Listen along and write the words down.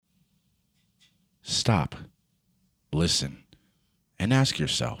stop, listen, and ask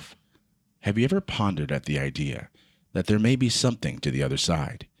yourself, have you ever pondered at the idea that there may be something to the other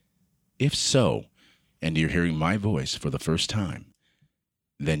side? If so, and you're hearing my voice for the first time,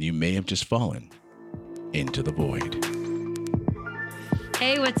 then you may have just fallen into the void.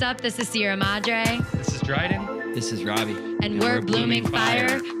 Hey, what's up? This is Sierra Madre. This is Dryden. This is Robbie. And we're Blooming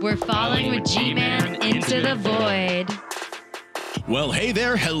Fire. We're falling with G-Man into the void. Well, hey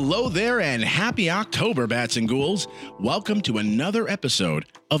there, hello there, and happy October, bats and ghouls. Welcome to another episode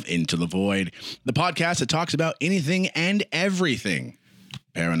of Into the Void, the podcast that talks about anything and everything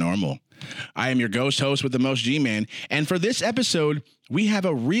paranormal. I am your ghost host with the most, G-Man, and for this episode, we have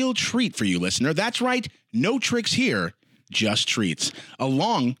a real treat for you, listener. That's right, no tricks here, just treats,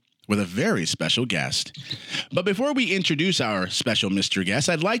 along with a very special guest. But before we introduce our special mystery guest,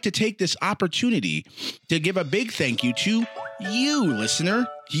 I'd like to take this opportunity to give a big thank you to you, listener.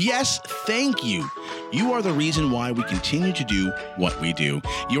 Yes, thank you. You are the reason why we continue to do what we do.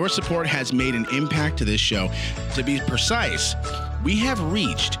 Your support has made an impact to this show. To be precise, we have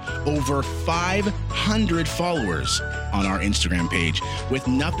reached over 500 followers on our Instagram page with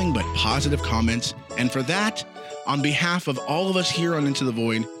nothing but positive comments. And for that, on behalf of all of us here on Into the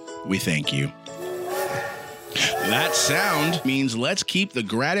Void, we thank you. That sound means let's keep the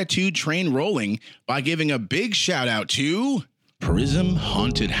gratitude train rolling by giving a big shout out to Prism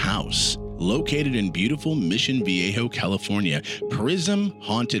Haunted House. Located in beautiful Mission Viejo, California, Prism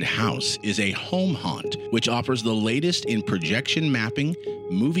Haunted House is a home haunt which offers the latest in projection mapping,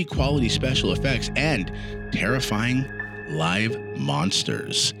 movie quality special effects, and terrifying live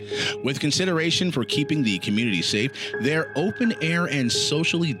monsters. With consideration for keeping the community safe, their open air and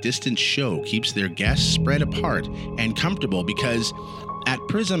socially distanced show keeps their guests spread apart and comfortable because at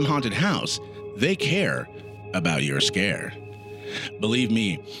Prism Haunted House, they care about your scare. Believe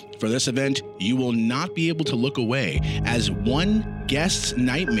me, for this event, you will not be able to look away as one guest's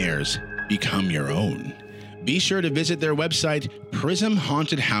nightmares become your own. Be sure to visit their website,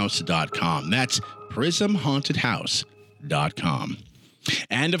 prismhauntedhouse.com. That's prismhauntedhouse.com.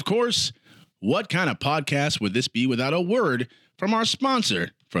 And of course, what kind of podcast would this be without a word from our sponsor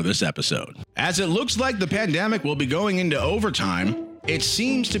for this episode? As it looks like the pandemic will be going into overtime, it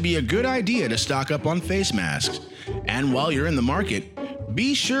seems to be a good idea to stock up on face masks. And while you're in the market,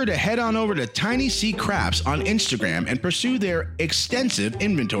 be sure to head on over to Tiny Sea Crafts on Instagram and pursue their extensive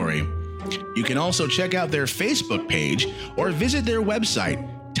inventory. You can also check out their Facebook page or visit their website,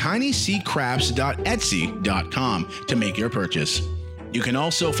 tinyseacrafts.etsy.com, to make your purchase. You can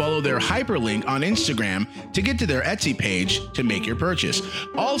also follow their hyperlink on Instagram to get to their Etsy page to make your purchase.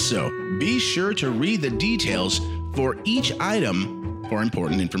 Also, be sure to read the details for each item for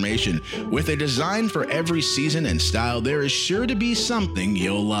important information. With a design for every season and style, there is sure to be something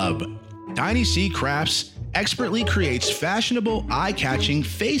you'll love. Tiny Sea Crafts expertly creates fashionable, eye-catching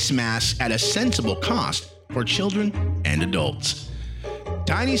face masks at a sensible cost for children and adults.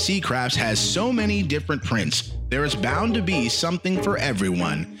 Tiny Sea Crafts has so many different prints, there is bound to be something for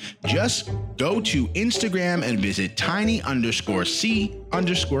everyone. Just go to Instagram and visit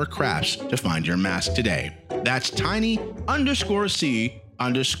tiny_C_crafts to find your mask today. That's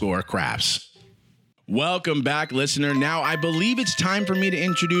tiny_C_crafts. Welcome back, listener. Now, I believe it's time for me to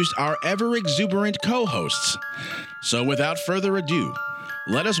introduce our ever-exuberant co-hosts. So without further ado,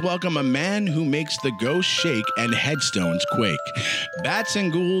 let us welcome a man who makes the ghosts shake and headstones quake. Bats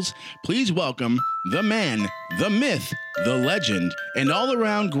and ghouls, please welcome the man, the myth, the legend, and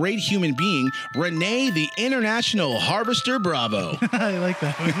all-around great human being, Renee, the International Harvester Bravo. I like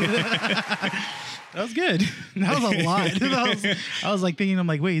that. That was good. That was a lot. I was like thinking, I'm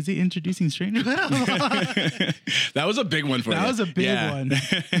like, wait, is he introducing strangers? That was a big one for you. That was a big one.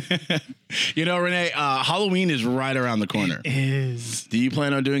 You know, Renee, Halloween is right around the corner. It is. Do you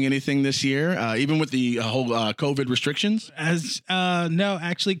plan on doing anything this year, even with the whole COVID restrictions? No,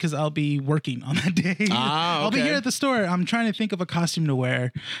 actually, because I'll be working on that day. I'll be here at the store. I'm trying to think of a costume to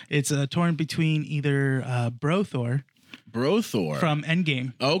wear. It's torn between either Brothor from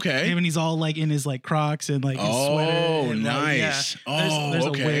Endgame. Okay. When he's all like in his like Crocs and like his sweater. Oh, and, nice. There's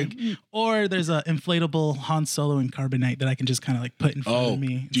a wig. Or there's an inflatable Han Solo and Carbonite that I can just kind of like put in front of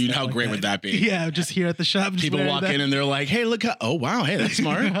me. Dude, how great would that be? Yeah, just here at the shop. People walk in and they're like, hey, look how, oh, wow, hey, that's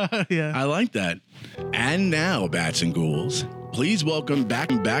smart. Yeah. I like that. And now, bats and ghouls, please welcome back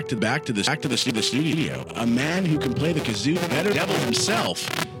to the studio, a man who can play the kazoo better devil himself,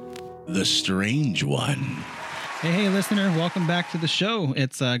 the Strange One. Hey, listener, welcome back to the show.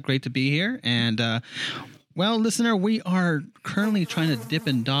 It's great to be here. And Well, listener, we are currently trying to dip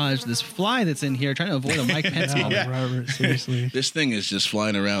and dodge this fly that's in here, trying to avoid a Mike Pence moment. Yeah. Robert, seriously. This thing is just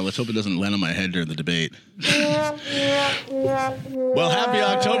flying around. Let's hope it doesn't land on my head during the debate. Well, happy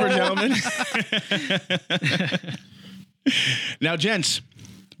October, gentlemen. Now, gents,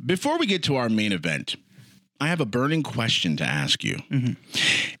 before we get to our main event, I have a burning question to ask you. Mm-hmm.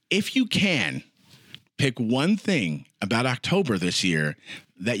 If you can pick one thing about October this year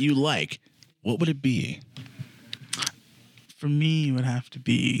that you like, what would it be? For me, it would have to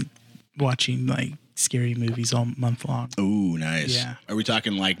be watching like scary movies all month long. Ooh, nice. Yeah. Are we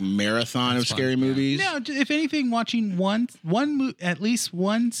talking like marathon of scary movies? No, if anything, watching at least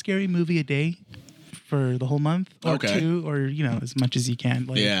one scary movie a day for the whole month, or two, or as much as you can.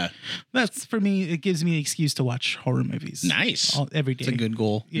 Like, yeah, that's for me. It gives me an excuse to watch horror movies. Nice, every day. It's a good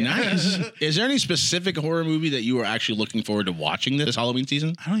goal. Yeah. Nice. Is there any specific horror movie that you are actually looking forward to watching this Halloween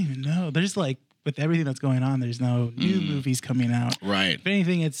season? I don't even know. There's like, with everything that's going on, there's no new movies coming out. Right. If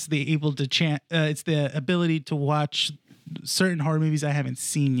anything, it's the it's the ability to watch certain horror movies I haven't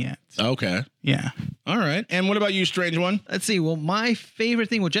seen yet. Okay. Yeah. All right. And what about you, Strange One? Let's see. Well, my favorite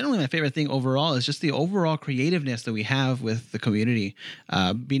thing, generally my favorite thing overall is just the overall creativeness that we have with the community.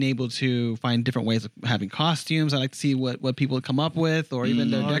 Being able to find different ways of having costumes. I like to see what people come up with, or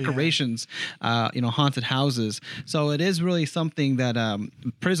even their decorations, haunted houses. So it is really something that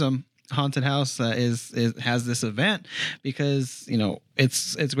Prism Haunted House has this event, because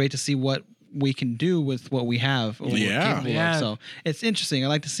it's great to see what we can do with what we have. What we're capable of. So it's interesting. I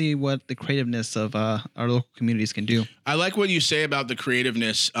like to see what the creativeness of our local communities can do. I like what you say about the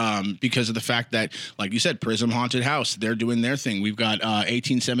creativeness because of the fact that, like you said, Prism Haunted House, they're doing their thing. We've got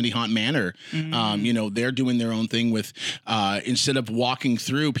 1870 Haunt Manor. They're doing their own thing with instead of walking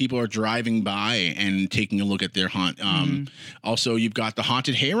through, people are driving by and taking a look at their haunt. Also, you've got the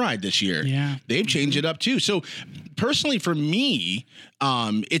Haunted Hayride this year. Yeah. They've changed it up too. So personally for me,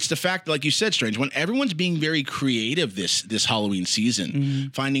 it's the fact, like you said, Strange, when everyone's being very creative this Halloween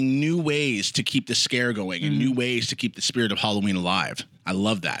season, finding new ways to keep the scare going and new ways to keep the spirit of Halloween alive. I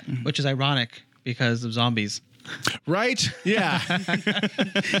love that. Which is ironic because of zombies. Right? Yeah.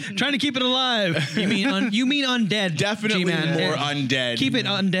 Trying to keep it alive. You mean undead? Definitely G-Man. more undead. Keep it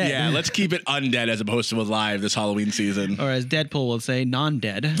undead. Yeah, let's keep it undead as opposed to alive this Halloween season. Or as Deadpool will say,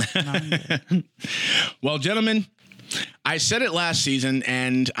 non-dead. Well, gentlemen, I said it last season,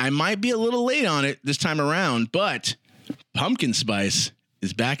 and I might be a little late on it this time around, but pumpkin spice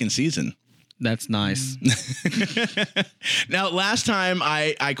is back in season. That's nice. Now, last time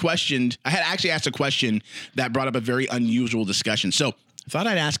I had actually asked a question that brought up a very unusual discussion. So I thought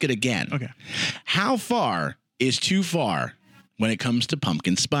I'd ask it again. Okay. How far is too far when it comes to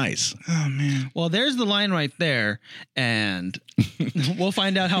pumpkin spice? Oh, man. Well, there's the line right there, and we'll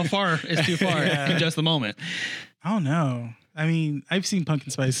find out how far is too far in just a moment. I don't know. I mean, I've seen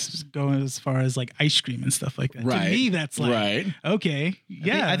pumpkin spice go as far as like ice cream and stuff like that. Right. To me, that's like, right. Okay.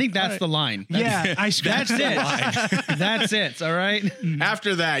 Yeah. I think that's the line. Ice cream. That's it. That's it. All right.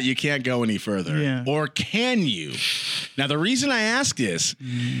 After that, you can't go any further. Yeah. Or can you? Now, the reason I ask this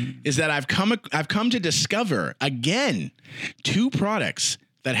is that I've come to discover, again, two products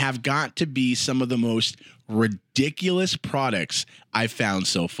that have got to be some of the most ridiculous products I've found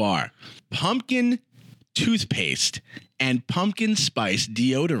so far. Pumpkin toothpaste and pumpkin spice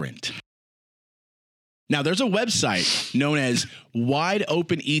deodorant. Now, there's a website known as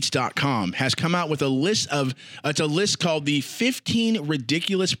wideopeneats.com has come out with a list called the 15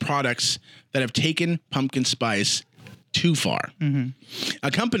 ridiculous products that have taken pumpkin spice too far. A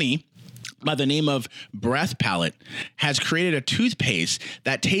company by the name of Breath Palette has created a toothpaste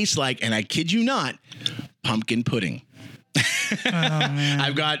that tastes like, and I kid you not, pumpkin pudding. Oh, man.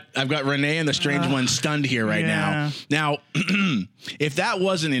 I've got Renee and the Strange One stunned here right now. Now, if that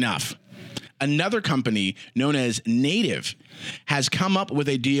wasn't enough, another company known as Native has come up with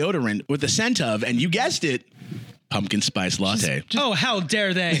a deodorant with the scent of, and you guessed it, pumpkin spice latte. Oh, how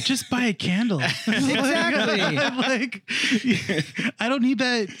dare they? Just buy a candle. Exactly. Like, I don't need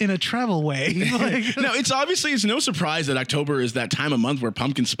that in a travel way. Like, No, it's no surprise that October is that time of month where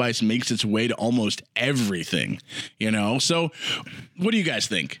pumpkin spice makes its way to almost everything, So what do you guys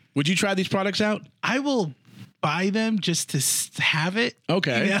think? Would you try these products out? I will buy them just to have it.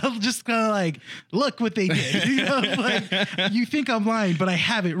 Okay. You know, just kind of like, look what they did. You know, like, you think I'm lying, but I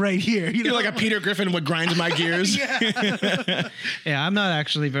have it right here. You're like a Peter Griffin would grind my gears. Yeah, I'm not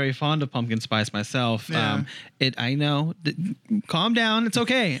actually very fond of pumpkin spice myself. Yeah. I know. Calm down. It's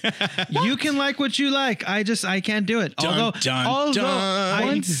okay. You can like what you like. I can't do it. Although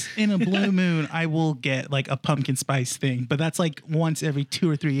once in a blue moon, I will get like a pumpkin spice thing, but that's like once every 2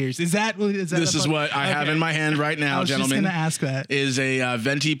 or 3 years. Is that this is what I have in my hand right now, I was gentlemen. just going to ask that. Is a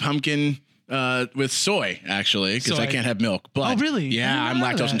venti pumpkin with soy, actually, because I can't have milk. But really? Yeah, I'm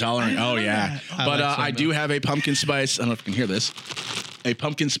lactose intolerant. Oh, yeah. But I do have a pumpkin spice. I don't know if you can hear this. A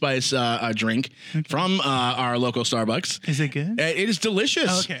pumpkin spice drink from our local Starbucks. Is it good? It is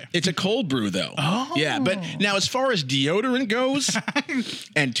delicious. Okay. It's a cold brew, though. Oh. Yeah, but now as far as deodorant goes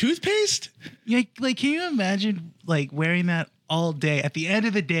and toothpaste. Like, can you imagine like wearing that all day? At the end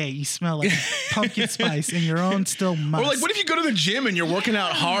of the day, you smell like pumpkin spice and your own still musk. Or like, what if you go to the gym and you're working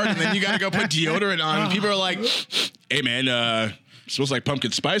out hard and then you got to go put deodorant on and people are like, hey, man, smells like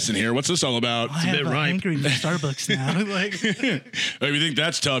pumpkin spice in here. What's this all about? It's a bit ripe. I'm hankering for Starbucks now. Like, if you think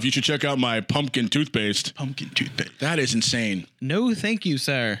that's tough, you should check out my pumpkin toothpaste. Pumpkin toothpaste. That is insane. No, thank you,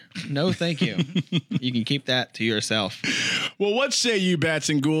 sir. No, thank you. You can keep that to yourself. Well, what say you, Bats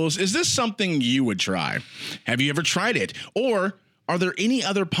and Ghouls? Is this something you would try? Have you ever tried it? Or are there any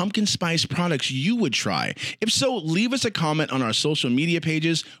other pumpkin spice products you would try? If so, leave us a comment on our social media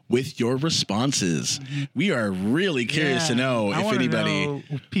pages with your responses. We are really curious to know if anybody...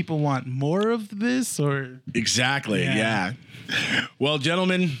 people want more of this or... Exactly, yeah. Well,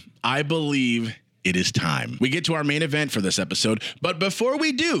 gentlemen, I believe it is time. We get to our main event for this episode, but before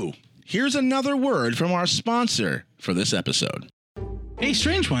we do, here's another word from our sponsor for this episode. Hey,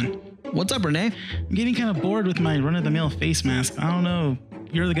 strange one. What's up, Renee? I'm getting kind of bored with my run-of-the-mill face mask. I don't know.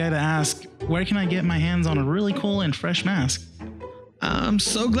 You're the guy to ask. Where can I get my hands on a really cool and fresh mask? I'm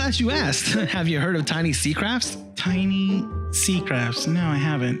so glad you asked. Have you heard of Tiny Sea Crafts? Tiny Sea Crafts? No, I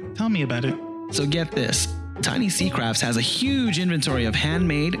haven't. Tell me about it. So get this. Tiny Sea Crafts has a huge inventory of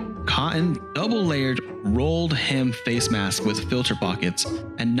handmade, cotton, double-layered, rolled hem face masks with filter pockets.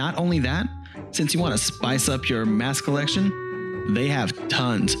 And not only that, since you want to spice up your mask collection, they have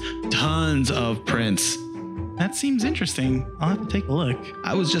tons of prints. That seems interesting. I'll have to take a look.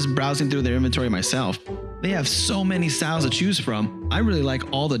 I was just browsing through their inventory myself. They have so many styles to choose from. I really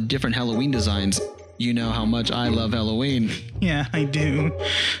like all the different Halloween designs. You know how much I love Halloween. Yeah, I do.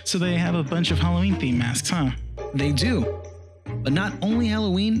 So they have a bunch of Halloween themed masks, huh? They do. But not only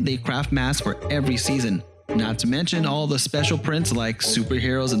Halloween, they craft masks for every season. Not to mention all the special prints like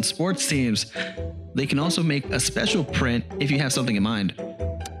superheroes and sports teams. They can also make a special print if you have something in mind.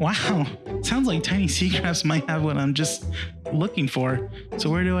 Wow. Sounds like Tiny Sea Crafts might have what I'm just looking for. So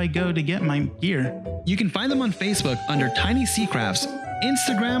where do I go to get my gear? You can find them on Facebook under Tiny Sea Crafts,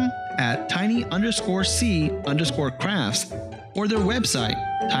 Instagram at tiny_c_crafts, or their website,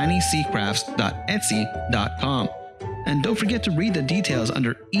 tinyseacrafts.etsy.com. And don't forget to read the details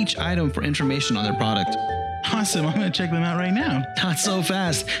under each item for information on their product. Awesome. I'm going to check them out right now. Not so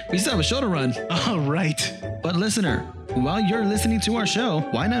fast. We still have a show to run. Oh, right. But listener, while you're listening to our show,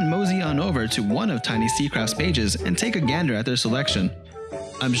 why not mosey on over to one of Tiny Sea Crafts' pages and take a gander at their selection?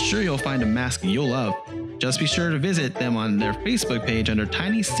 I'm sure you'll find a mask you'll love. Just be sure to visit them on their Facebook page under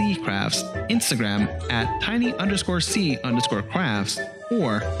Tiny Sea Crafts, Instagram at tiny_c_crafts,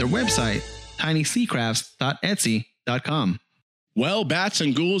 or their website, tinyseacrafts.etsy.com. Well, Bats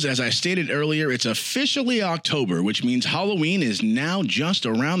and Ghouls, as I stated earlier, it's officially October, which means Halloween is now just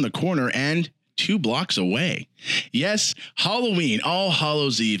around the corner and 2 blocks away. Yes, Halloween, All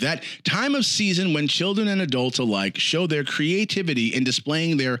Hallows Eve, that time of season when children and adults alike show their creativity in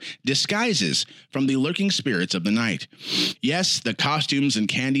displaying their disguises from the lurking spirits of the night. Yes, the costumes and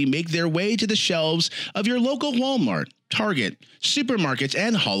candy make their way to the shelves of your local Walmart, Target, supermarkets,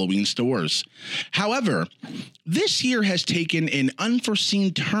 and Halloween stores. However, this year has taken an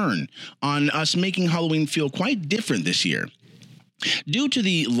unforeseen turn on us, making Halloween feel quite different this year. Due to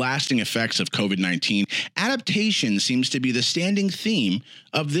the lasting effects of COVID-19, adaptation seems to be the standing theme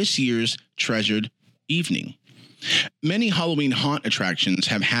of this year's treasured evening. Many Halloween haunt attractions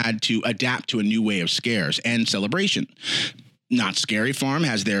have had to adapt to a new way of scares and celebration. Not Scary Farm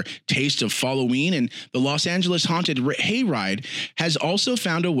has their taste of Halloween, and the Los Angeles Haunted Hayride has also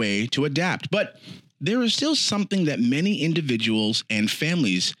found a way to adapt. But there is still something that many individuals and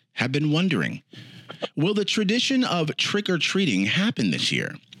families have been wondering. Will the tradition of trick-or-treating happen this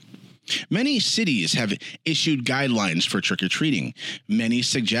year? Many cities have issued guidelines for trick-or-treating. Many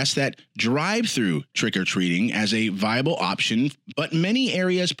suggest that drive-through trick-or-treating as a viable option, but many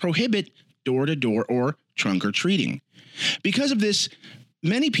areas prohibit door-to-door or trunk or treating. Because of this,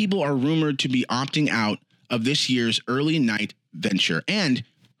 many people are rumored to be opting out of this year's early night venture, and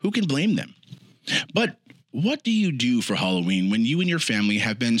who can blame them? But what do you do for Halloween when you and your family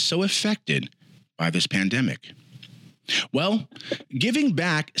have been so affected by this pandemic? Well, giving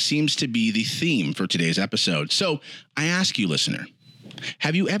back seems to be the theme for today's episode. So I ask you, listener,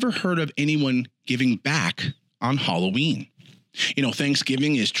 have you ever heard of anyone giving back on Halloween? You know,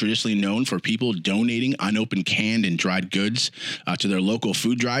 Thanksgiving is traditionally known for people donating unopened canned and dried goods to their local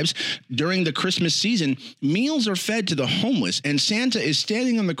food drives. During the Christmas season, meals are fed to the homeless, and Santa is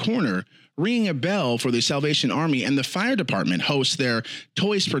standing on the corner ringing a bell for the Salvation Army, and the fire department hosts their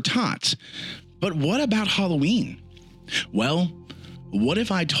Toys for Tots. But what about Halloween? Well, what if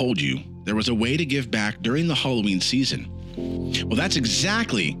I told you there was a way to give back during the Halloween season? Well, that's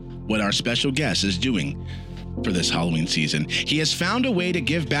exactly what our special guest is doing for this Halloween season. He has found a way to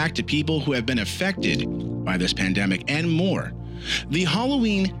give back to people who have been affected by this pandemic and more. The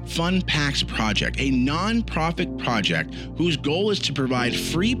Halloween Fun Packs Project, a non-profit project whose goal is to provide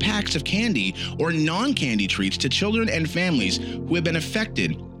free packs of candy or non-candy treats to children and families who have been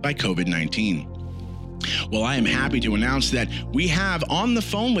affected by COVID-19. Well, I am happy to announce that we have on the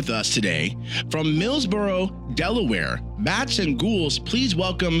phone with us today from Millsboro, Delaware, Bats and Ghouls. Please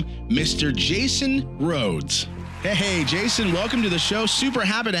welcome Mr. Jason Rhodes. Hey, Jason, welcome to the show. Super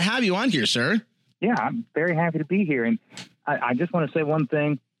happy to have you on here, sir. Yeah, I'm very happy to be here. And I just want to say one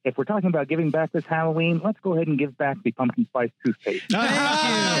thing. If we're talking about giving back this Halloween, let's go ahead and give back the pumpkin spice toothpaste.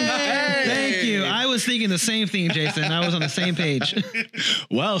 Thank you. I was thinking the same thing, Jason. I was on the same page.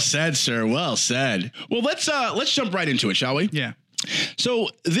 Well said, sir. Well said. Well, let's jump right into it, shall we? Yeah. So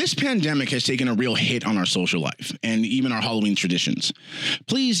this pandemic has taken a real hit on our social life and even our Halloween traditions.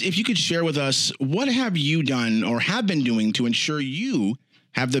 Please, if you could share with us, what have you done or have been doing to ensure you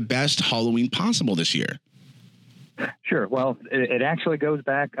have the best Halloween possible this year? Sure. Well, it actually goes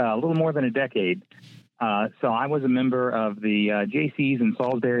back a little more than a decade. So I was a member of the JCs in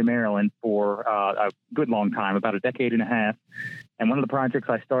Salisbury, Maryland for a good long time, about a decade and a half. And one of the projects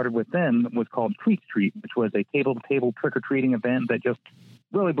I started with them was called Treat Street, which was a table-to-table trick-or-treating event that just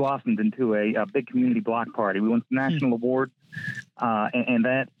really blossomed into a big community block party. We won some national awards, and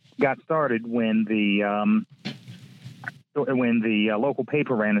that got started when the local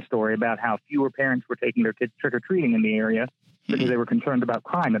paper ran a story about how fewer parents were taking their kids trick-or-treating in the area because they were concerned about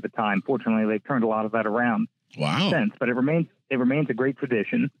crime at the time. Fortunately, they've turned a lot of that around since, but it remains a great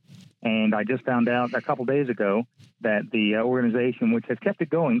tradition. And I just found out a couple days ago that the organization, which has kept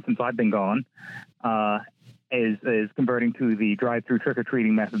it going since I've been gone, is converting to the drive-through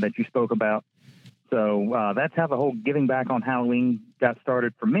trick-or-treating method that you spoke about. So that's how the whole giving back on Halloween got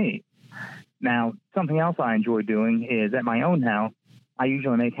started for me. Now, something else I enjoy doing is at my own house, I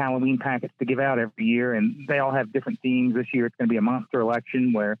usually make Halloween packets to give out every year, and they all have different themes. This year, it's going to be a monster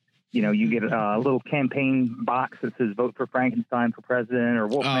election where, you know, you get a little campaign box that says vote for Frankenstein for president or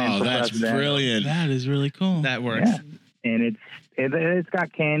Wolfman for president. Oh, that's brilliant. That is really cool. That works. Yeah. And it's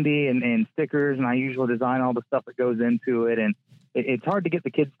got candy and stickers, and I usually design all the stuff that goes into it. And it's hard to get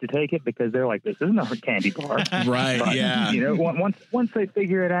the kids to take it because they're like, this isn't a candy bar. Right, but, yeah. You know, once they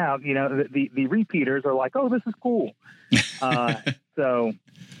figure it out, you know, the repeaters are like, oh, this is cool. So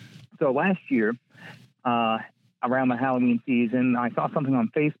last year, around the Halloween season, I saw something on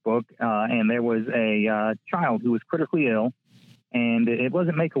Facebook, and there was a child who was critically ill. And it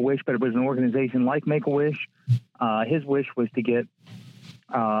wasn't Make-A-Wish, but it was an organization like Make-A-Wish. His wish was to get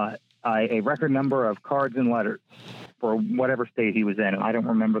a record number of cards and letters for whatever state he was in. And I don't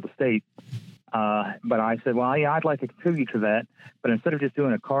remember the state. But I said, well, yeah, I'd like to contribute to that. But instead of just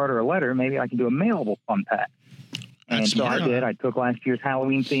doing a card or a letter, maybe I can do a mailable fun pack. And so I did. I took last year's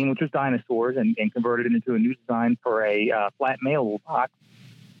Halloween theme, which was dinosaurs, and converted it into a new design for a flat mailable box.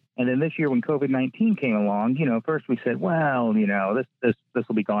 And then this year when COVID-19 came along, you know, first we said, well, you know, this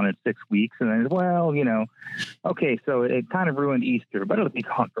will be gone in 6 weeks. And then, well, you know, okay, so it kind of ruined Easter, but it'll be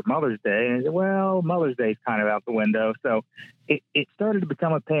gone for Mother's Day. And I said, well, Mother's Day is kind of out the window. So it started to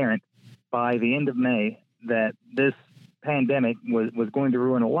become apparent by the end of May that this pandemic was going to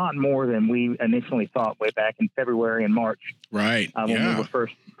ruin a lot more than we initially thought way back in February and March. Right. When we were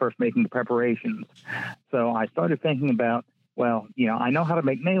first making the preparations. So I started thinking about, well, you know, I know how to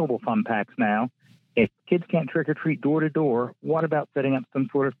make mailable fun packs now. If kids can't trick-or-treat door to door, what about setting up some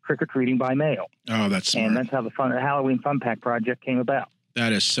sort of trick-or-treating by mail? Oh, that's smart. And that's how the Halloween Fun Pack project came about.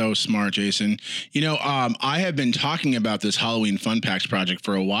 That is so smart, Jason. You know, I have been talking about this Halloween Fun Packs project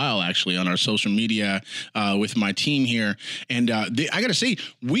for a while, actually, on our social media with my team here. And I got to say,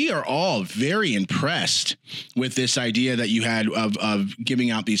 we are all very impressed with this idea that you had of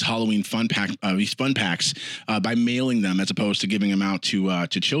giving out these Halloween fun packs by mailing them as opposed to giving them out to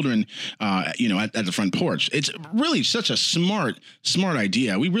children, at the front porch. It's really such a smart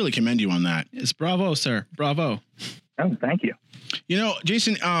idea. We really commend you on that. It's bravo, sir. Bravo. Oh, thank you. You know,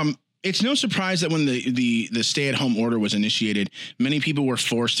 Jason, it's no surprise that when the stay-at-home order was initiated, many people were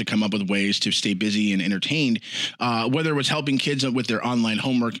forced to come up with ways to stay busy and entertained, whether it was helping kids with their online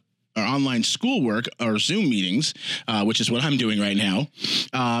homework or online schoolwork or Zoom meetings, which is what I'm doing right now,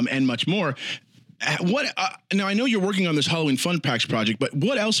 and much more. Now, I know you're working on this Halloween Fun Packs project, but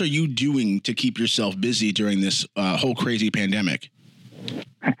what else are you doing to keep yourself busy during this whole crazy pandemic?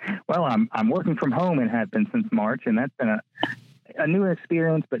 Well, I'm working from home and have been since March, and that's been a new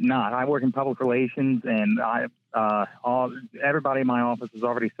experience, but not. I work in public relations, and everybody in my office is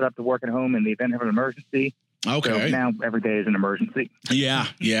already set up to work at home in the event of an emergency. Okay. So now every day is an emergency. Yeah.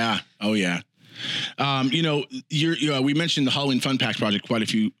 Oh, yeah. We mentioned the Halloween Fun Packs project quite a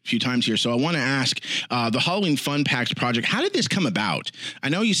few times here. So I want to ask the Halloween Fun Packs project, how did this come about? I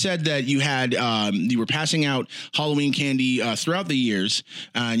know you said that you were passing out Halloween candy throughout the years,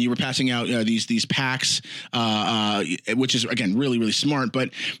 and you were passing out these packs, which is, again, really, really smart. But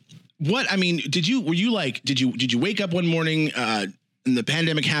did you wake up one morning and the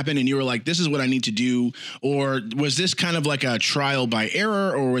pandemic happened and you were like, this is what I need to do? Or was this kind of like a trial by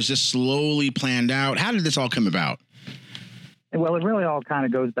error, or was this slowly planned out? How did this all come about? Well, it really all kind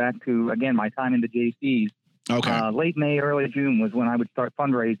of goes back to, again, my time in the JCs. Okay. Late May, early June was when I would start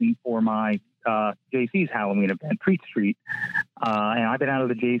fundraising for my JC's Halloween event, Treat Street. And I've been out of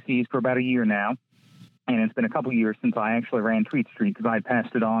the JCs for about a year now. And it's been a couple years since I actually ran Treat Street, because I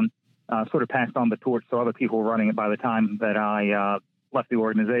passed it on, sort of passed on the torch, so other people were running it by the time that I left the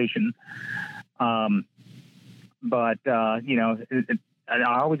organization. I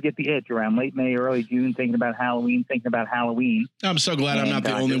always get the itch around late May, early June, thinking about Halloween. I'm so glad I'm not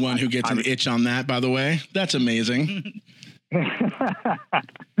the only one who gets an itch on that, by the way. That's amazing.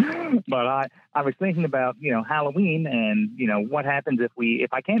 But I was thinking about, Halloween and, what happens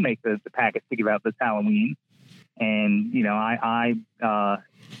if I can make the packets to give out this Halloween. And,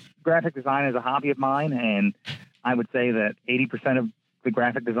 graphic design is a hobby of mine, and I would say that 80% of the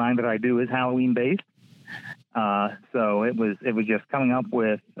graphic design that I do is Halloween based. So it was just coming up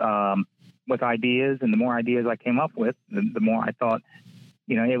with ideas, and the more ideas I came up with, the more I thought,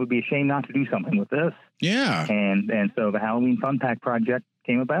 it would be a shame not to do something with this. Yeah. And so the Halloween Fun Pack project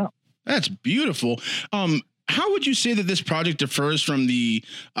came about. That's beautiful. How would you say that this project differs from the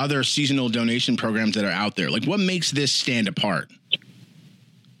other seasonal donation programs that are out there? Like, what makes this stand apart?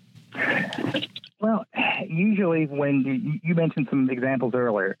 Well, usually when you mentioned some examples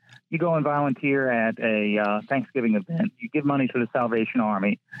earlier, you go and volunteer at a Thanksgiving event. You give money to the Salvation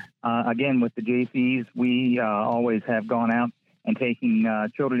Army. Again, with the JCs, we always have gone out and taking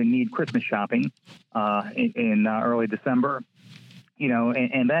children in need Christmas shopping in early December.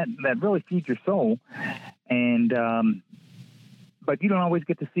 And that really feeds your soul. And but you don't always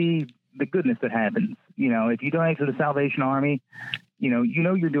get to see the goodness that happens. If you donate to the Salvation Army,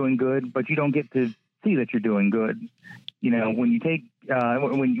 you're doing good, but you don't get to see that you're doing good. When you take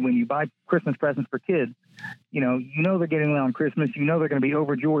when you buy Christmas presents for kids, they're getting them on Christmas. They're going to be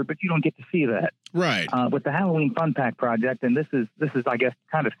overjoyed, but you don't get to see that. Right. With the Halloween Fun Pack project, and this is I guess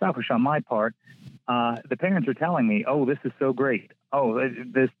kind of selfish on my part. The parents are telling me, "Oh, this is so great. Oh,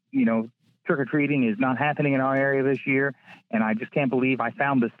 this trick or treating is not happening in our area this year, and I just can't believe I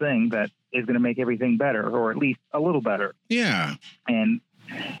found this thing that is going to make everything better, or at least a little better." Yeah. And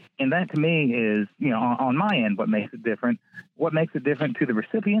that to me is, on my end, what makes it different. What makes it different to the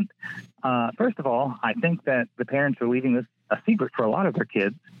recipient? First of all, I think that the parents are leaving this a secret for a lot of their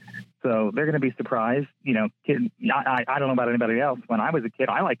kids. So they're going to be surprised. I don't know about anybody else. When I was a kid,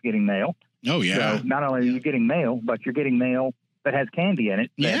 I liked getting mail. Oh, yeah. So not only are you getting mail, but you're getting mail that has candy in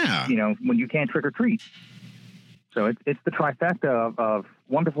it. That, yeah. When you can't trick or treat. So it's the trifecta of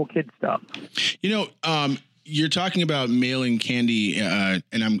wonderful kid stuff. You're talking about mailing candy, and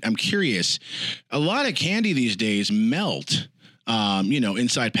I'm curious. A lot of candy these days melt,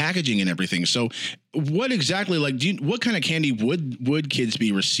 inside packaging and everything. So, what exactly, what kind of candy would kids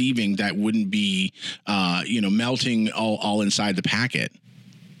be receiving that wouldn't be, melting all inside the packet?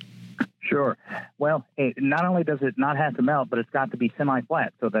 Sure. Well, not only does it not have to melt, but it's got to be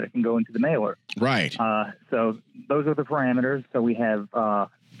semi-flat so that it can go into the mailer. Right. So those are the parameters. So we have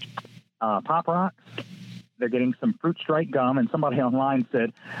Pop Rocks. they're getting some Fruit Strike gum, and somebody online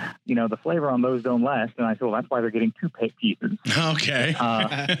said, the flavor on those don't last. And I said, well, that's why they're getting 2 pieces. Okay.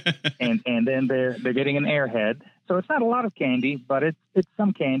 And then they're getting an Airhead. So it's not a lot of candy, but it's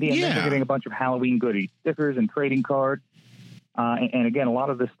some candy. And then they're getting a bunch of Halloween goodies, stickers and trading cards. And again, a lot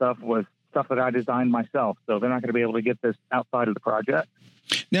of this stuff was stuff that I designed myself. So they're not going to be able to get this outside of the project.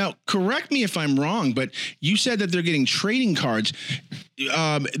 Now, correct me if I'm wrong, but you said that they're getting trading cards.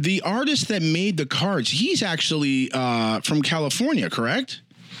 The artist that made the cards, he's actually from California, correct?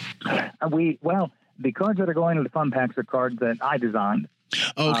 The cards that are going to the fun packs are cards that I designed.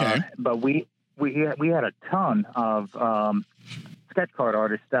 Okay. But we had a ton of sketch card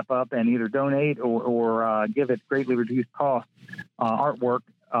artists step up and either donate or give at greatly reduced cost artwork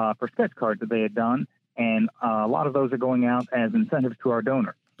for sketch cards that they had done. And a lot of those are going out as incentives to our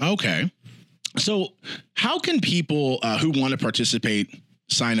donors. Okay. So how can people who want to participate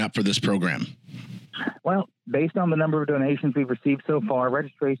sign up for this program? Well, based on the number of donations we've received so far,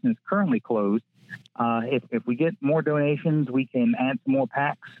 registration is currently closed. If we get more donations, we can add some more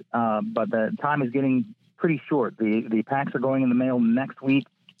packs, but the time is getting pretty short. The packs are going in the mail next week.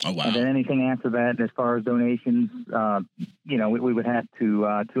 Oh, wow. And then anything after that, as far as donations, we would have to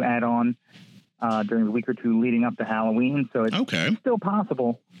add on during the week or two leading up to Halloween. So it's still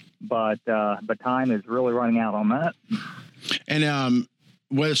possible, but time is really running out on that. And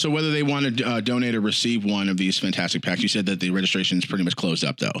whether they want to donate or receive one of these fantastic packs, you said that the registration is pretty much closed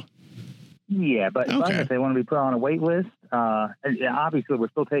up, though. Yeah, but if they want to be put on a wait list, obviously we're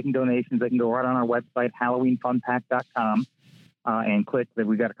still taking donations. They can go right on our website, HalloweenFunPack.com. And click that.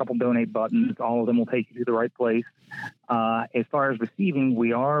 We've got a couple donate buttons. All of them will take you to the right place. As far as receiving,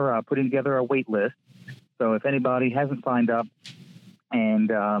 we are putting together a wait list. So if anybody hasn't signed up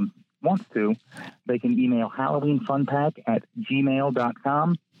and wants to, they can email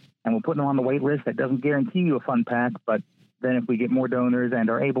HalloweenFunPack@gmail.com, and we'll put them on the wait list. That doesn't guarantee you a fun pack, but then if we get more donors and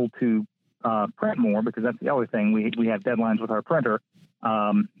are able to print more, because that's the other thing, we have deadlines with our printer,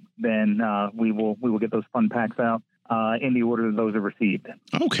 then we will get those fun packs out in the order that those are received.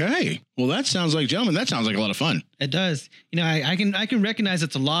 Okay. Well, that sounds like a lot of fun. It does. I can recognize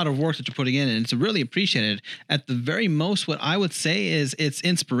it's a lot of work that you're putting in, and it's really appreciated. At the very most, what I would say is it's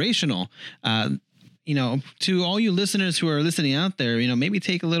inspirational. To all you listeners who are listening out there, maybe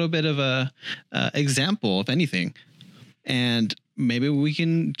take a little bit of a example, if anything, and maybe we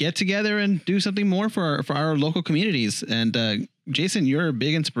can get together and do something more for our local communities. And Jason, you're a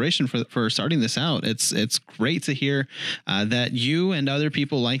big inspiration for starting this out. It's great to hear that you and other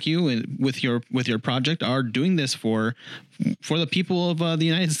people like you and with your project are doing this for the people of the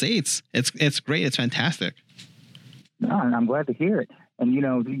United States. It's great. It's fantastic. No, and I'm glad to hear it. And, you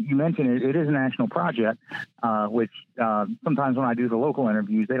mentioned it is a national project, which sometimes when I do the local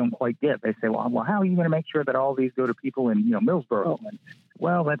interviews, they don't quite get. They say, well, how are you going to make sure that all these go to people in, Millsboro? And,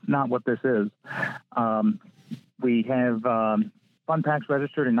 well, that's not what this is. We have fun packs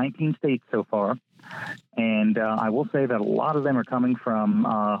registered in 19 states so far. And I will say that a lot of them are coming from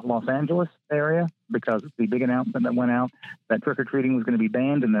Los Angeles area, because the big announcement that went out that trick-or-treating was going to be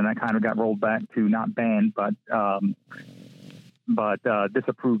banned, and then that kind of got rolled back to not banned, but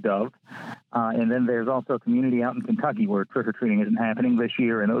disapproved of. And then there's also a community out in Kentucky where trick-or-treating isn't happening this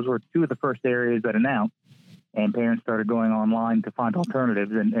year. And those were 2 of the first areas that announced. And parents started going online to find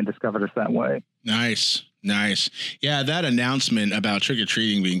alternatives and discovered us that way. Nice. Yeah, that announcement about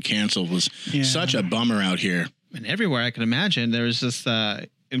trick-or-treating being canceled was such a bummer out here. And everywhere I can imagine, there was just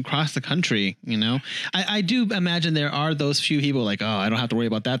across the country, I do imagine there are those few people like, oh, I don't have to worry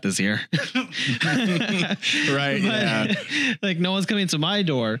about that this year. Right. But, like no one's coming to my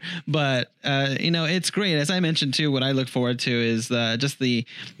door, but it's great. As I mentioned too, what I look forward to is just the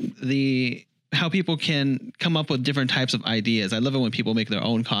how people can come up with different types of ideas. I love it when people make their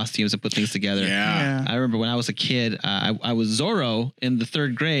own costumes and put things together. Yeah. I remember when I was a kid, I was Zorro in the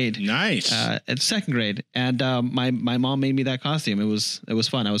 3rd grade. Nice. At 2nd grade. And my mom made me that costume. It was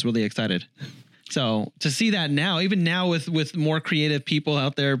fun. I was really excited. So to see that now, even now with more creative people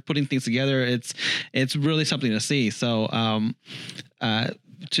out there putting things together, it's really something to see. So,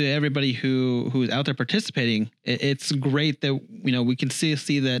 to everybody who's out there participating, it's great that we can see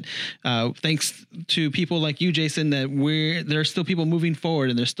that thanks to people like you, Jason, that there's still people moving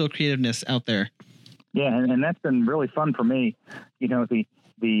forward and there's still creativeness out there. Yeah, and that's been really fun for me. The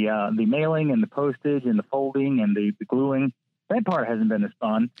mailing and the postage and the folding and the gluing. That part hasn't been as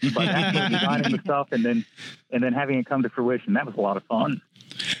fun, but actually designing the stuff and then having it come to fruition, that was a lot of fun.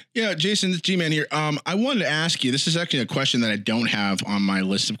 Yeah, Jason, this G-Man here. I wanted to ask you, this is actually a question that I don't have on my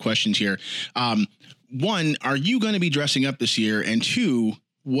list of questions here. 1, are you going to be dressing up this year? And 2,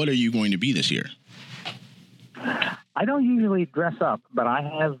 what are you going to be this year? I don't usually dress up, but I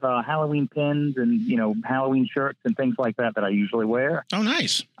have Halloween pins and, Halloween shirts and things like that I usually wear. Oh,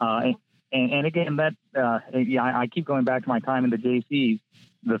 nice. And again, I keep going back to my time in the JCs.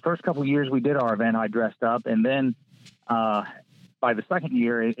 The first couple of years we did our event, I dressed up. And then by the second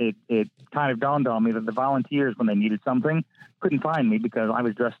year, it kind of dawned on me that the volunteers, when they needed something, couldn't find me because I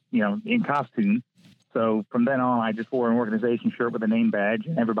was dressed, in costume. So from then on, I just wore an organization shirt with a name badge,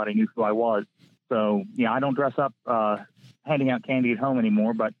 and everybody knew who I was. So, I don't dress up handing out candy at home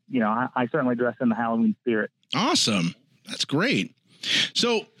anymore, but, I certainly dress in the Halloween spirit. Awesome. That's great.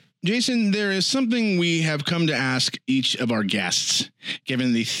 So, Jason, there is something we have come to ask each of our guests,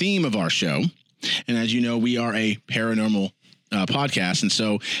 given the theme of our show. And as you know, we are a paranormal podcast. And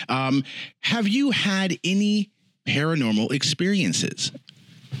so have you had any paranormal experiences?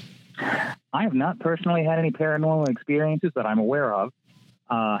 I have not personally had any paranormal experiences that I'm aware of.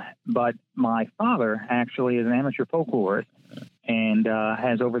 But my father actually is an amateur folklorist and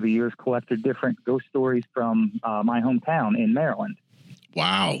has over the years collected different ghost stories from my hometown in Maryland.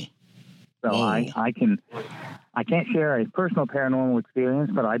 Wow. So I can't share a personal paranormal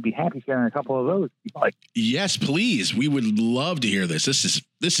experience, but I'd be happy sharing a couple of those. Like, yes, please. We would love to hear this.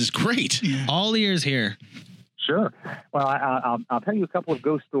 This is great. All ears here. Sure. Well, I'll tell you a couple of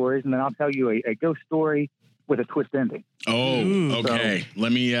ghost stories, and then I'll tell you a ghost story with a twist ending. Oh, okay. So,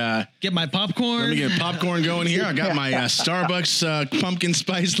 let me get my popcorn. Let me get popcorn going here. I got my Starbucks pumpkin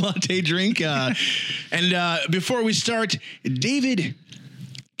spice latte drink. And before we start, David,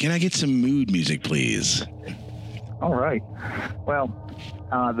 can I get some mood music, please? All right. Well,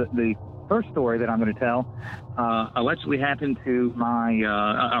 the first story that I'm going to tell allegedly happened to my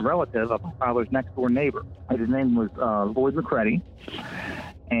a relative of my father's next door neighbor. His name was Lloyd McCready.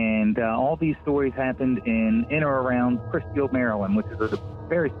 And all these stories happened in or around Chrisfield, Maryland, which is a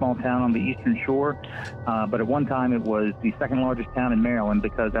very small town on the eastern shore. But at one time, it was the second largest town in Maryland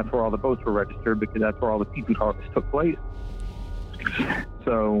because that's where all the boats were registered, because that's where all the seafood harvest took place.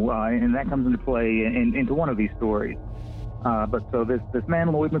 So, and that comes into play into one of these stories. But so this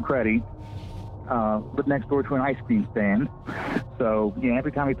man, Lloyd McCready, lived next door to an ice cream stand. So,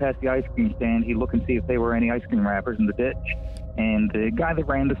 every time he passed the ice cream stand, he'd look and see if there were any ice cream wrappers in the ditch. And the guy that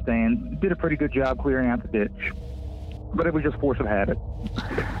ran the stand did a pretty good job clearing out the ditch, but it was just force of habit.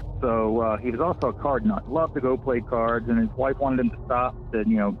 So he was also a card nut, loved to go play cards, and his wife wanted him to stop. Said,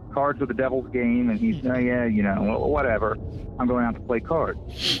 cards are the devil's game, and he said, whatever, I'm going out to play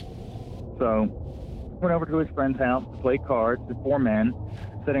cards. So went over to his friend's house to play cards with 4 men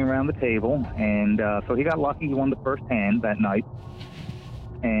sitting around the table, and so he got lucky. He won the first hand that night,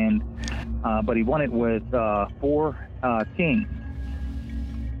 and but he won it with 4 kings.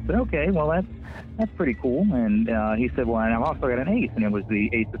 Said, okay, well, that's pretty cool. And he said, well, and I've also got an ace, and it was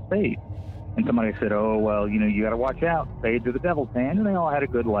the ace of spades. And somebody said, oh, well, you got to watch out. Spades are the devil's hand. And they all had a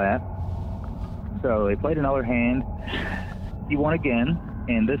good laugh. So they played another hand. He won again,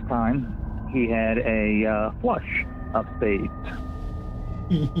 and this time he had a flush of spades.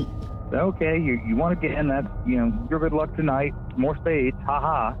 So, okay, you won again. That's, your good luck tonight. More spades.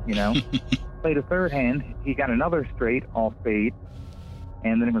 Ha-ha, Played a third hand. He got another straight, all spades.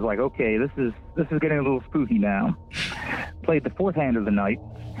 And then it was like, okay, this is getting a little spooky now. Played the fourth hand of the night.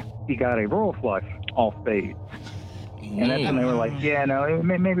 He got a royal flush, all spades. And that's when they were like, yeah, no,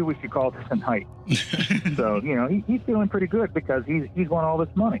 maybe we should call this a night. So, he's feeling pretty good because he's won all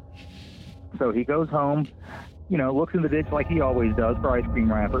this money. So he goes home, looks in the ditch like he always does for ice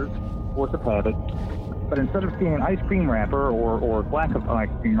cream wrappers, force of habit. But instead of seeing an ice cream wrapper or lack of ice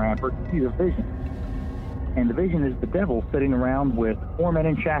cream wrapper, he sees a vision. And the vision is the devil sitting around with 4 men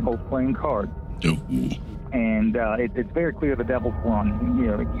in shackles playing cards. And it's very clear the devil's won.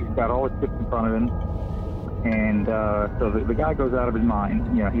 He's got all his chips in front of him. And so the guy goes out of his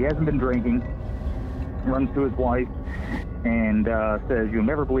mind. He hasn't been drinking, runs to his wife, and says, you'll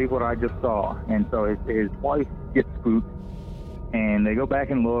never believe what I just saw. And so his wife gets spooked. And they go back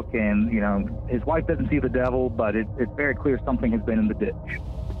and look, and, his wife doesn't see the devil, but it's very clear something has been in the ditch.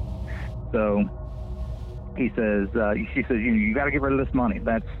 So she says, you got to get rid of this money.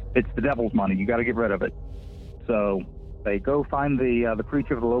 It's the devil's money. You got to get rid of it. So they go find the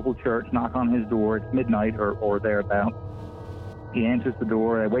preacher of the local church, knock on his door. It's midnight or thereabouts. He answers the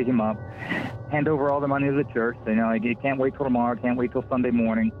door. They wake him up, hand over all the money to the church. They you can't wait till tomorrow, can't wait till Sunday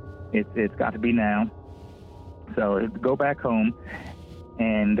morning. It's got to be now. So go back home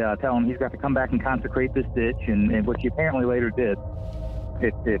and tell him he's got to come back and consecrate this ditch, and which he apparently later did,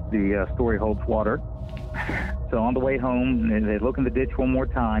 if the story holds water. So on the way home, they look in the ditch one more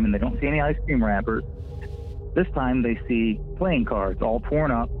time, and they don't see any ice cream wrappers. This time they see playing cards all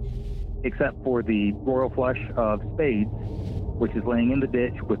torn up, except for the royal flush of spades, which is laying in the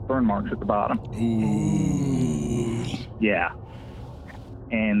ditch with burn marks at the bottom. Ooh. Yeah.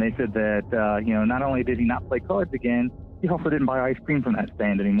 And they said that, not only did he not play cards again, he also didn't buy ice cream from that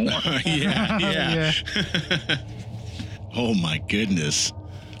stand anymore. Yeah. Oh, my goodness.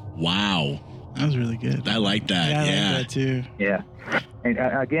 Wow. That was really good. I like that. Yeah, I like that too. Yeah. And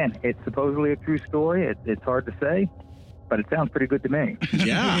again, it's supposedly a true story. It's hard to say, but it sounds pretty good to me.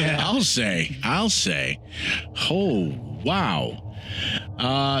 Yeah. I'll say. Oh, wow.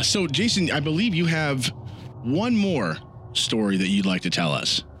 So, Jason, I believe you have one more story that you'd like to tell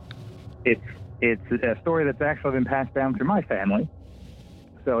us. It's a story that's actually been passed down through my family.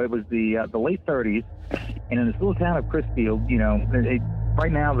 So it was the late 30s, and in this little town of Chrisfield,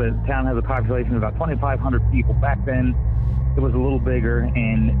 right now the town has a population of about 2,500 people. Back then, it was a little bigger,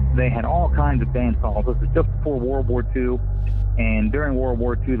 and they had all kinds of dance halls. This was just before World War II, and during World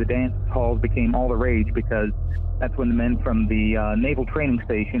War II, the dance halls became all the rage because that's when the men from the Naval Training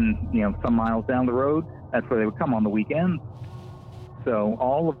Station, some miles down the road, that's where they would come on the weekends. So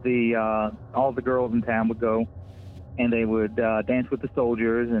all of the girls in town would go, and they would dance with the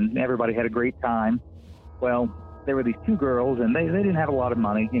soldiers, and everybody had a great time. Well, there were these two girls, and they didn't have a lot of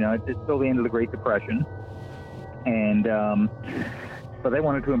money. It's still the end of the Great Depression, and so they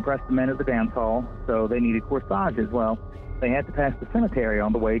wanted to impress the men at the dance hall, so they needed corsages. Well, they had to pass the cemetery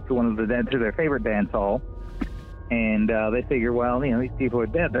on the way to to their favorite dance hall. And they figure, well, these people are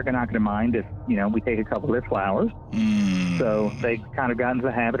dead. They're not going to mind if, we take a couple of their flowers. So they kind of got into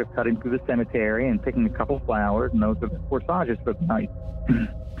the habit of cutting through the cemetery and picking a couple of flowers, and those are the corsages for the night.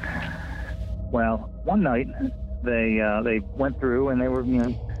 Well, one night they went through and they were,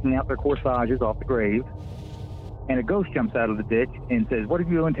 picking out their corsages off the grave. And a ghost jumps out of the ditch and says, "What are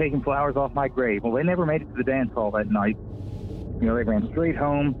you doing taking flowers off my grave?" Well, they never made it to the dance hall that night. They ran straight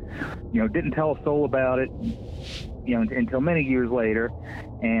home, didn't tell a soul about it, until many years later.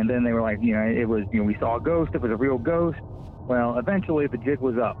 And then they were like, it was, we saw a ghost. It was a real ghost. Well, eventually the jig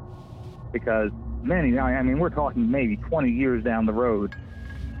was up because we're talking maybe 20 years down the road.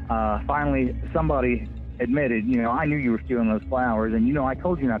 Finally, somebody admitted, I knew you were stealing those flowers, and I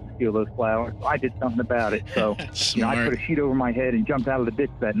told you not to steal those flowers. So I did something about it. So I put a sheet over my head and jumped out of the ditch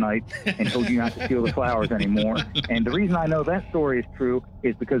that night and told you not to steal the flowers anymore. And the reason I know that story is true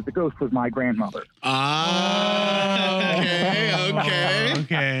is because the ghost was my grandmother.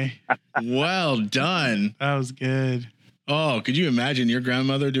 Okay. Well done. That was good. Oh, could you imagine your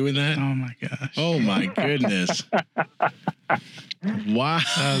grandmother doing that? Oh my gosh. Oh my goodness. Wow.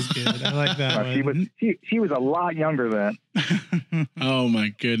 That was good. I like that one. She was a lot younger then. Oh my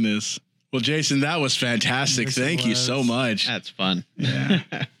goodness. Well, Jason, that was fantastic. Yes, Thank you so much. That's fun. Yeah.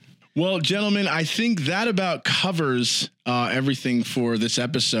 Well, gentlemen, I think that about covers everything for this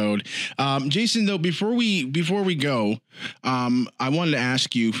episode. Jason, though, before we go, I wanted to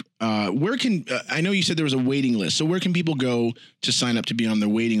ask you, where can I know you said there was a waiting list. So where can people go to sign up to be on their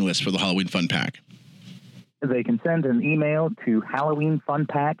waiting list for the Halloween Fun Pack? They can send an email to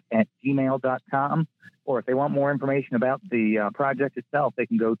HalloweenFunPack@gmail.com. Or if they want more information about the project itself, they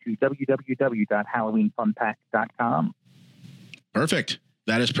can go to www.HalloweenFunPack.com. Perfect.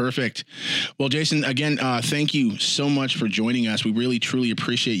 That is perfect. Well, Jason, again, thank you so much for joining us. We really, truly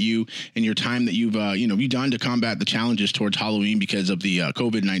appreciate you and your time that you've done to combat the challenges towards Halloween because of the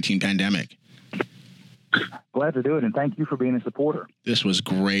COVID-19 pandemic. Glad to do it, and thank you for being a supporter. This was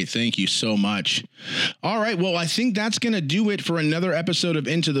great. Thank you so much. All right, well, I think that's going to do it for another episode of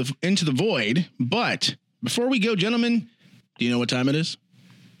Into the Void. But before we go, gentlemen, do you know what time it is?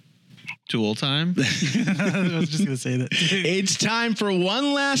 Tool time. I was just going to say that. It's time for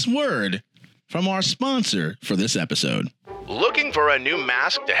one last word from our sponsor for this episode. Looking for a new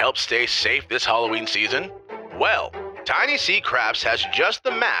mask to help stay safe this Halloween season? Well, Tiny Sea Crafts has just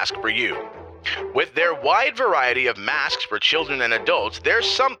the mask for you. With their wide variety of masks for children and adults, there's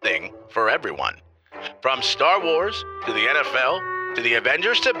something for everyone. From Star Wars to the NFL to the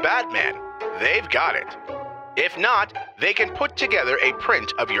Avengers to Batman, they've got it. If not, they can put together a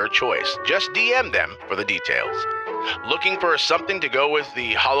print of your choice. Just DM them for the details. Looking for something to go with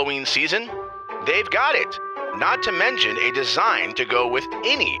the Halloween season? They've got it. Not to mention a design to go with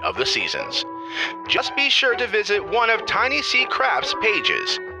any of the seasons. Just be sure to visit one of Tiny Sea Crafts'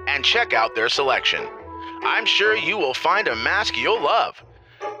 pages and check out their selection. I'm sure you will find a mask you'll love.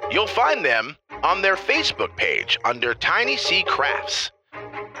 You'll find them on their Facebook page under Tiny Sea Crafts,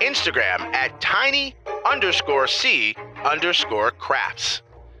 Instagram at tiny_c_crafts,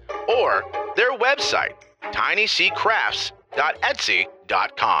 or their website,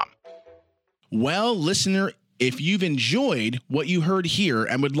 tinyseacrafts.etsy.com. Well, listener, If you've enjoyed what you heard here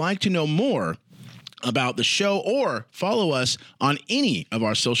and would like to know more about the show or follow us on any of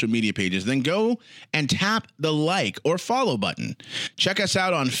our social media pages, then go and tap the like or follow button. Check us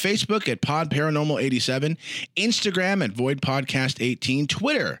out on Facebook at Pod Paranormal 87, Instagram at Void Podcast 18,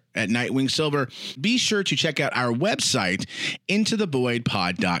 Twitter at Nightwing Silver. Be sure to check out our website,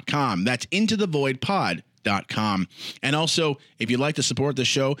 intothevoidpod.com. That's intothevoidpod.com. And also, if you'd like to support the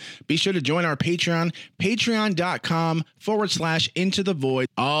show, be sure to join our Patreon, patreon.com/Into the Void.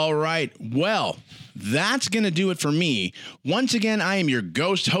 All right. Well, that's going to do it for me. Once again, I am your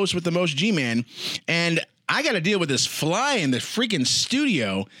ghost host with the most, G-Man, and I got to deal with this fly in the freaking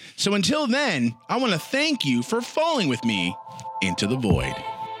studio. So until then, I want to thank you for falling with me into the void.